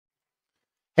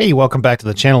Hey, welcome back to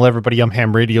the channel, everybody. I'm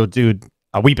Ham Radio Dude.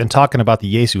 We've been talking about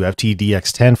the Yaesu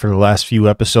FT-DX10 for the last few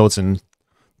episodes, and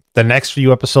the next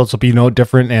few episodes will be no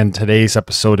different, and today's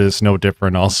episode is no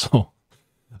different also.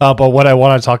 But what I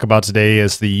want to talk about today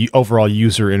is the overall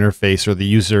user interface or the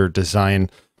user design,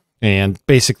 and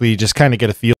basically just kind of get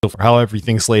a feel for how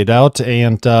everything's laid out,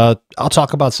 and I'll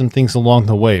talk about some things along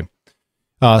the way.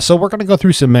 So we're going to go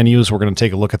through some menus. We're going to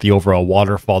take a look at the overall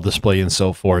waterfall display and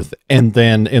so forth. And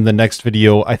then in the next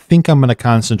video, I think I'm going to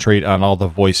concentrate on all the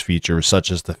voice features, such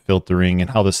as the filtering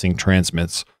and how this thing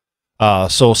transmits.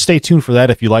 So stay tuned for that.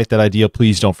 If you like that idea,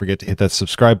 please don't forget to hit that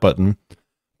subscribe button.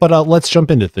 But let's jump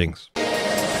into things.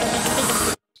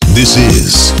 This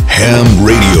is Ham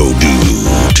Radio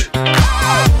Dude.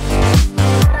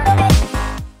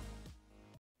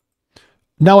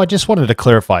 Now, I just wanted to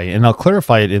clarify, and I'll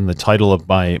clarify it in the title of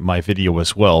my video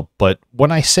as well, but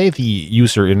when I say the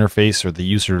user interface or the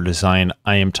user design,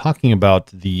 I am talking about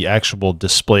the actual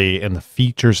display and the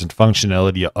features and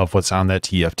functionality of what's on that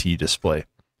TFT display.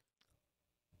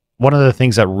 One of the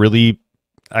things that really,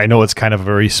 I know it's kind of a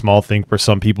very small thing for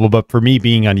some people, but for me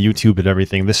being on YouTube and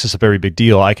everything, this is a very big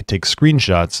deal. I could take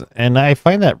screenshots, and I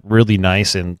find that really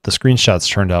nice, and the screenshots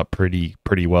turned out pretty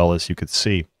well, as you could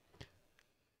see.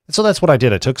 So that's what I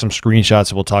did. I took some screenshots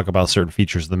and we'll talk about certain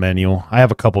features of the menu. I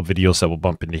have a couple videos that will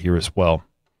bump into here as well.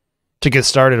 To get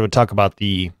started, we'll talk about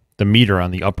the meter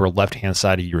on the upper left-hand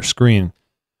side of your screen.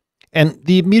 And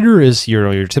the meter is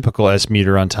your typical S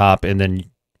meter on top, and then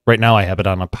right now I have it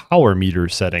on a power meter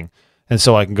setting. And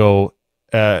so I can go,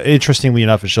 interestingly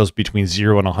enough, it shows between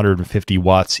 0 and 150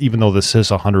 watts, even though this is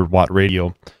a 100-watt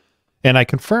radio. And I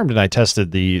confirmed and I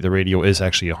tested the radio is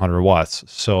actually 100 watts.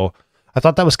 So I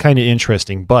thought that was kind of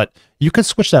interesting, but you can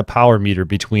switch that power meter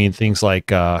between things like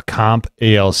comp,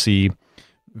 ALC,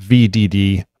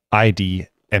 VDD, ID,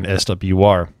 and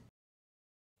SWR.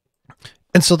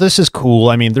 And so this is cool.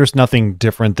 I mean, there's nothing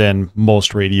different than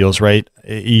most radios, right?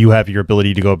 You have your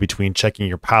ability to go between checking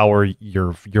your power,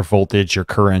 your voltage, your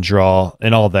current draw,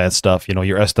 and all that stuff, you know,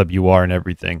 your SWR and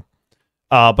everything.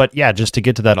 But yeah, just to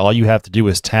get to that, all you have to do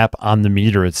is tap on the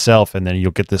meter itself, and then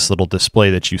you'll get this little display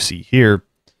that you see here.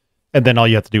 And then all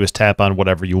you have to do is tap on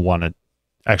whatever you want to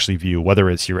actually view, whether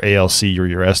it's your ALC or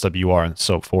your SWR and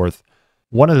so forth.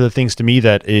 One of the things to me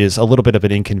that is a little bit of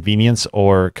an inconvenience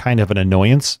or kind of an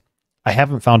annoyance, I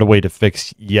haven't found a way to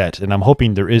fix yet, and I'm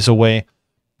hoping there is a way,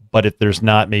 but if there's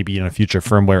not, maybe in a future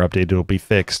firmware update it'll be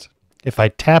fixed. If I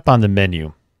tap on the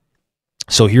menu,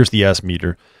 so here's the S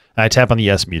meter, and I tap on the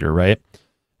S meter, right?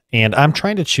 And I'm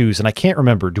trying to choose, and I can't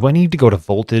remember, do I need to go to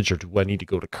voltage or do I need to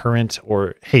go to current?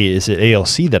 Or, hey, is it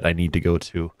ALC that I need to go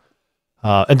to?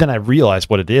 And then I realize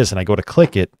what it is, and I go to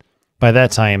click it. By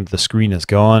that time, the screen is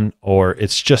gone, or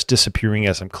it's just disappearing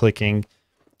as I'm clicking,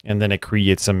 and then it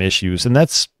creates some issues. And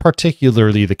that's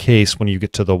particularly the case when you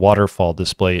get to the waterfall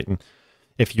display. And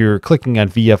if you're clicking on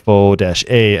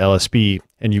VFO-A LSB,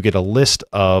 and you get a list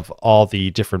of all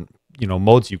the different,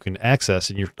 modes you can access,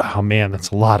 and you're, oh man,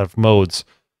 that's a lot of modes.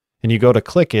 And you go to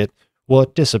click it, well,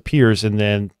 it disappears, and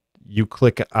then you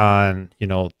click on,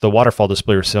 the waterfall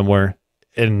display or somewhere,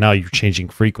 and now you're changing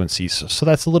frequencies. So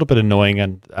that's a little bit annoying,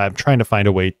 and I'm trying to find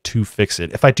a way to fix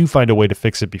it. If I do find a way to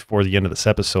fix it before the end of this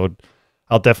episode,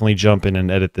 I'll definitely jump in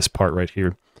and edit this part right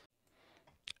here.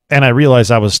 And I realized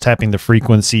I was tapping the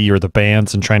frequency or the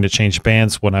bands and trying to change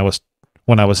bands when I was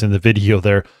in the video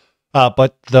there.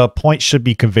 But the point should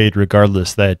be conveyed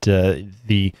regardless that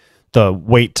the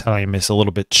wait time is a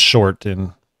little bit short,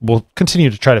 and we'll continue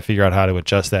to try to figure out how to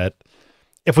adjust that.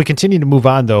 If we continue to move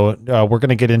on, though, we're going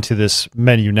to get into this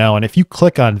menu now, and if you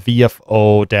click on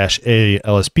VFO-A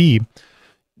LSB,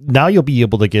 now you'll be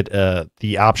able to get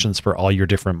the options for all your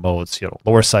different modes,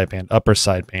 lower sideband, upper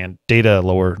sideband, data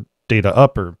lower, data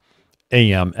upper,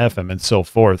 AM, FM, and so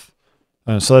forth.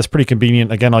 So that's pretty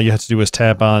convenient. Again, all you have to do is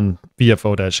tap on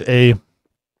VFO-A, and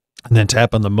then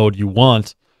tap on the mode you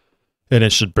want, and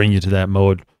it should bring you to that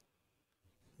mode.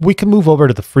 We can move over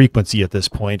to the frequency at this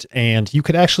point, and you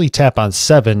could actually tap on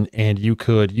 7, and you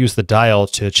could use the dial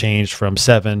to change from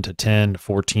 7 to 10 to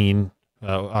 14,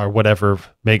 or whatever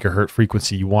megahertz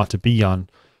frequency you want to be on.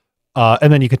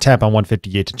 And then you could tap on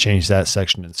 158 to change that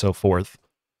section and so forth.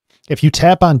 If you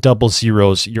tap on double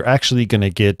zeros, you're actually going to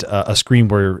get a screen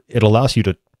where it allows you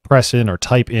to press in or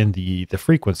type in the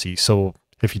frequency. So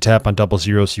if you tap on double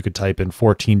zeros, you could type in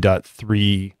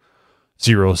 14.300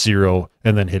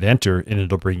 and then hit enter, and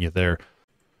it'll bring you there.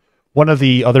 One of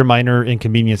the other minor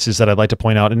inconveniences that I'd like to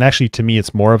point out, and actually to me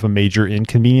it's more of a major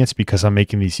inconvenience because I'm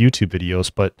making these YouTube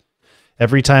videos, but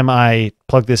every time I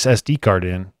plug this SD card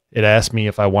in, it asks me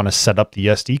if I want to set up the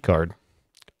SD card.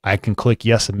 I can click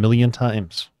yes a million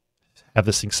times. have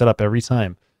this thing set up every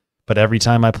time. But every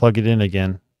time I plug it in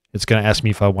again, it's going to ask me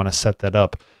if I want to set that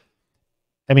up.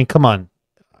 I mean, come on.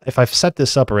 If I've set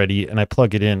this up already and I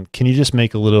plug it in, can you just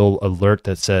make a little alert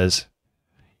that says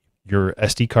your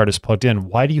SD card is plugged in?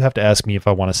 Why do you have to ask me if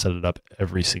I want to set it up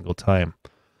every single time?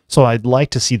 So I'd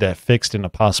like to see that fixed in a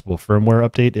possible firmware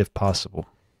update if possible.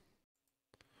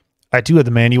 I do have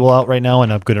the manual out right now,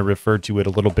 and I'm going to refer to it a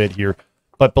little bit here.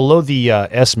 But below the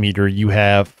S meter, you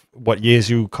have what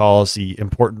Yaesu calls the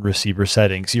important receiver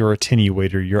settings, your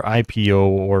attenuator, your IPO,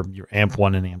 or your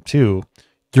AMP1 and AMP2,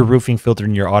 your roofing filter,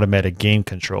 and your automatic gain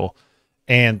control.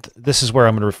 And this is where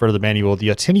I'm going to refer to the manual. The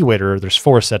attenuator, there's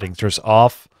 4 settings. There's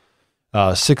off,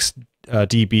 6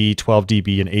 dB, 12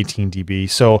 dB, and 18 dB.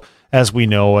 So as we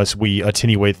know, as we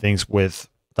attenuate things with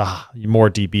the more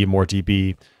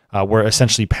dB, we're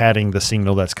essentially padding the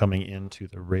signal that's coming into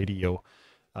the radio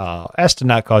as to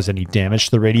not cause any damage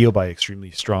to the radio by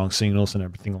extremely strong signals and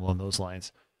everything along those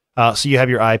lines. So you have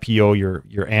your IPO,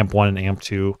 your AMP1 and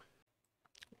AMP2.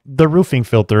 The roofing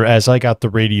filter, as I got the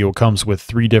radio, comes with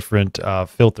 3 different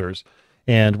filters.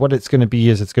 And what it's going to be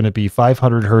is it's going to be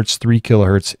 500 hertz, 3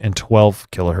 kilohertz, and 12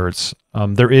 kilohertz.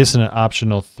 There is an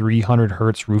optional 300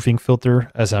 hertz roofing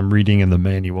filter, as I'm reading in the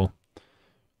manual.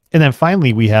 And then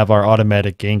finally, we have our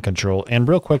automatic gain control. And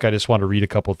real quick, I just want to read a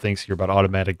couple of things here about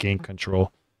automatic gain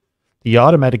control. The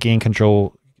automatic gain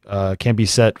control can be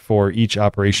set for each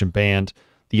operation band.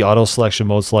 The auto selection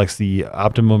mode selects the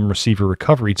optimum receiver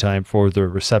recovery time for the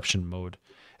reception mode.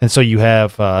 And so you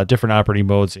have different operating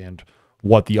modes and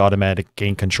what the automatic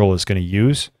gain control is going to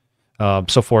use.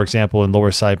 So for example, in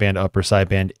lower sideband, upper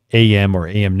sideband, AM or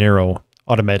AM narrow,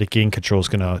 automatic gain control is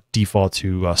going to default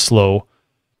to slow.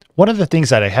 One of the things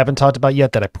that I haven't talked about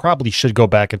yet that I probably should go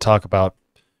back and talk about,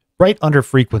 right under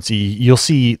frequency, you'll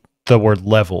see the word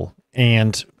level.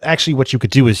 And actually what you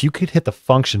could do is you could hit the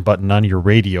function button on your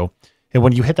radio. And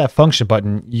when you hit that function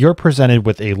button, you're presented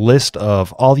with a list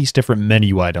of all these different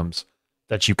menu items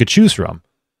that you could choose from.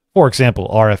 For example,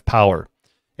 RF power.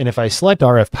 And if I select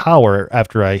RF power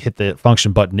after I hit the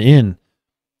function button in,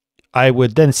 I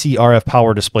would then see RF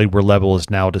power displayed where level is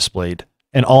now displayed.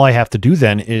 And all I have to do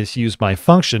then is use my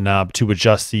function knob to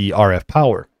adjust the RF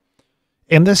power.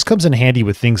 And this comes in handy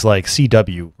with things like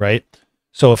CW, right?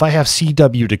 So if I have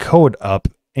CW decode up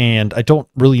and I don't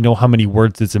really know how many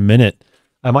words it's a minute,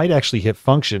 I might actually hit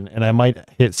function and I might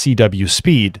hit CW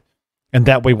speed. And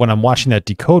that way, when I'm watching that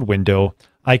decode window,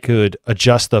 I could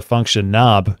adjust the function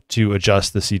knob to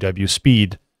adjust the CW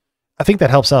speed. I think that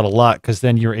helps out a lot because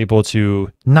then you're able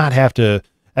to not have to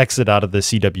exit out of the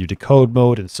CW decode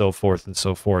mode and so forth and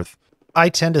so forth. I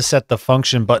tend to set the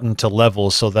function button to level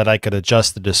so that I could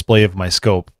adjust the display of my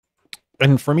scope.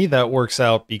 And for me, that works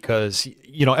out because,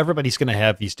 you know, everybody's going to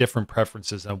have these different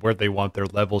preferences on where they want their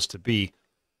levels to be.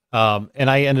 And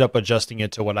I ended up adjusting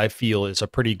it to what I feel is a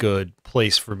pretty good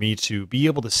place for me to be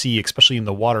able to see, especially in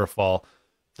the waterfall,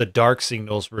 the dark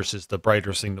signals versus the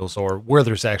brighter signals, or where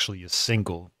there's actually a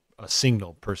signal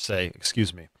per se,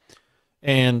 excuse me.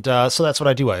 And so that's what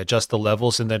I do. I adjust the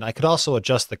levels, and then I could also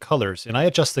adjust the colors. And I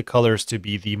adjust the colors to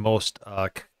be the most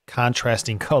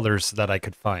contrasting colors that I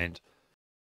could find.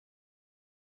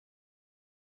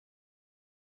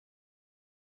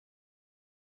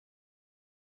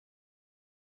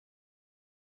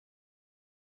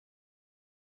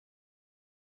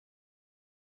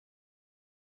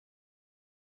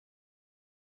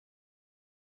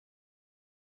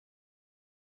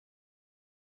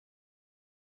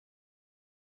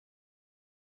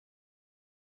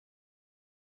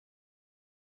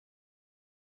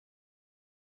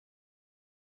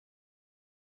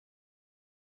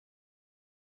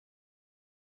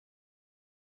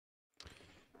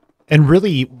 And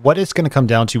really, what it's going to come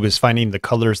down to is finding the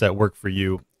colors that work for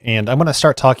you. And I'm going to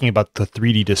start talking about the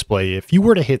 3D display. If you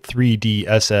were to hit 3D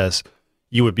SS,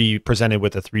 you would be presented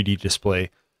with a 3D display.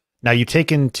 Now, you take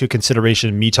into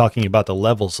consideration me talking about the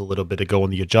levels a little bit ago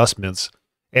and the adjustments.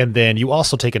 And then you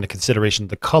also take into consideration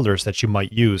the colors that you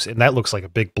might use. And that looks like a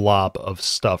big blob of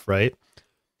stuff, right?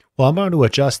 Well, I'm going to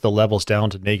adjust the levels down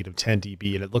to negative 10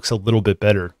 dB, and it looks a little bit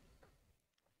better.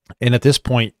 And at this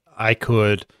point, I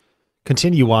could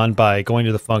continue on by going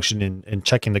to the function and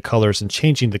checking the colors and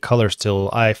changing the colors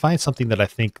till I find something that I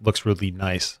think looks really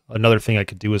nice. Another thing I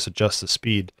could do is adjust the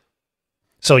speed.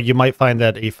 So you might find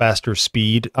that a faster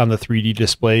speed on the 3D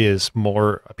display is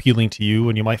more appealing to you,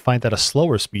 and you might find that a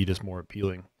slower speed is more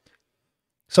appealing.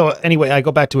 So anyway, I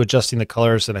go back to adjusting the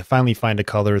colors, and I finally find a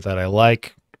color that I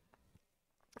like,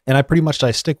 and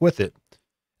I stick with it.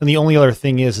 And the only other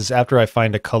thing is after I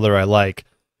find a color I like,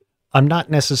 I'm not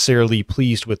necessarily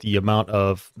pleased with the amount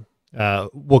of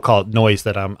we'll call it noise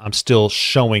that I'm still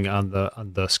showing on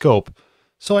the scope.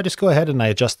 So I just go ahead and I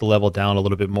adjust the level down a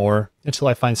little bit more until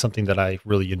I find something that I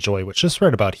really enjoy, which is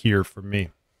right about here for me.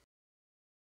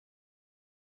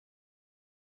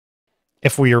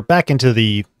 If we are back into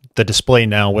the display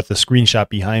now with the screenshot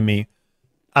behind me,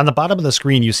 on the bottom of the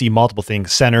screen you see multiple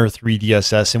things: center,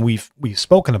 3DSS, and we've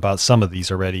spoken about some of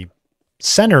these already.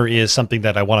 Center is something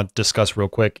that I want to discuss real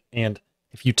quick, and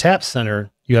if you tap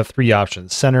center, you have three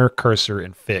options: center, cursor,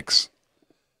 and fix.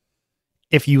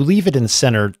 If you leave it in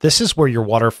center, this is where your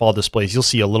waterfall displays. You'll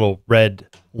see a little red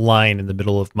line in the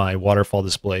middle of my waterfall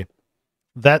display.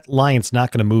 That line's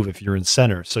not going to move if you're in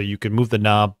center, so you can move the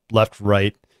knob left,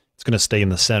 right. It's going to stay in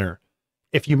the center.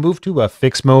 If you move to a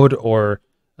fix mode or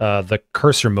the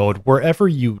cursor mode, wherever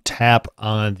you tap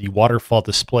on the waterfall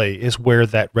display is where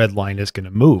that red line is going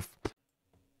to move.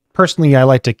 Personally, I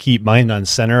like to keep mine on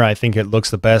center. I think it looks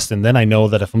the best, and then I know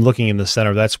that if I'm looking in the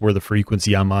center, that's where the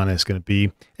frequency I'm on is going to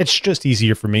be. It's just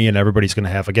easier for me, and everybody's going to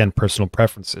have, again, personal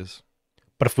preferences.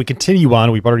 But if we continue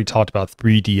on, we've already talked about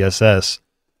 3DSS.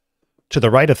 To the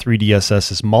right of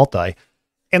 3DSS is multi,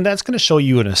 and that's going to show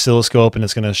you an oscilloscope, and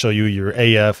it's going to show you your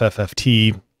AF,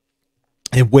 FFT,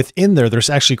 and within there, there's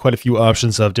actually quite a few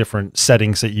options of different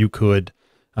settings that you could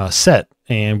set,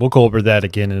 and we'll go over that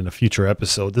again in a future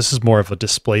episode. This is more of a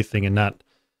display thing and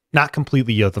not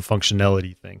completely the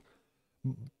functionality thing.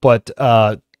 But,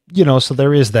 you know, so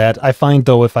there is that. I find,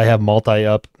 though, if I have multi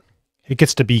up, it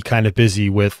gets to be kind of busy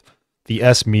with the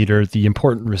S meter, the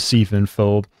important receive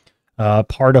info,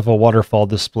 part of a waterfall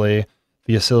display,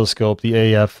 the oscilloscope,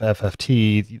 the AF,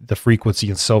 FFT, the frequency,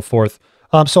 and so forth.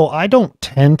 So I don't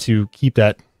tend to keep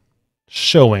that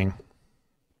showing.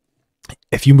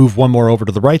 If you move one more over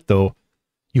to the right, though,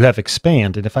 you have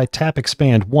expand. And if I tap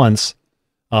expand once,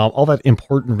 all that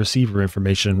important receiver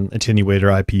information,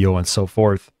 attenuator, IPO, and so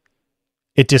forth,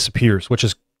 it disappears, which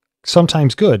is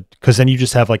sometimes good, because then you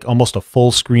just have like almost a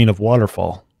full screen of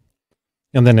waterfall.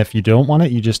 And then if you don't want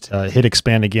it, you just hit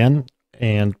expand again,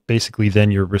 and basically then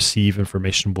your receive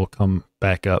information will come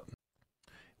back up.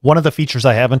 One of the features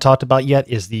I haven't talked about yet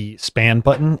is the span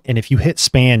button. And if you hit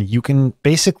span, you can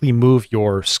basically move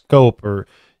your scope or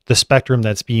the spectrum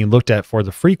that's being looked at for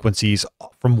the frequencies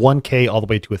from 1K all the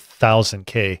way to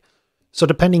 1000K. So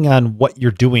depending on what you're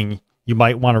doing, you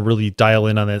might want to really dial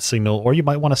in on that signal, or you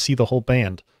might want to see the whole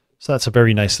band. So that's a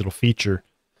very nice little feature.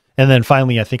 And then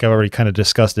finally, I think I've already kind of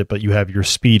discussed it, but you have your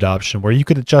speed option where you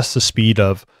could adjust the speed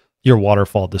of your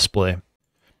waterfall display.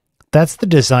 That's the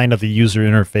design of the user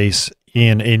interface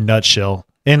in a nutshell.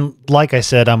 And like I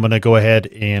said, I'm going to go ahead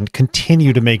and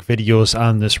continue to make videos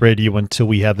on this radio until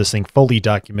we have this thing fully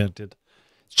documented.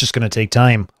 It's just going to take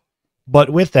time. But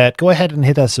with that, go ahead and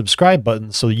hit that subscribe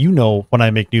button so you know when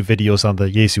I make new videos on the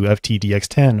Yaesu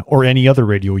FT-DX10 or any other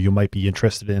radio you might be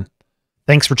interested in.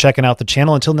 Thanks for checking out the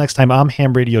channel. Until next time, I'm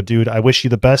Ham Radio Dude. I wish you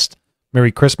the best.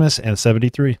 Merry Christmas and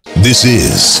 73. This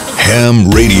is Ham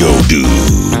Radio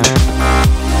Dude.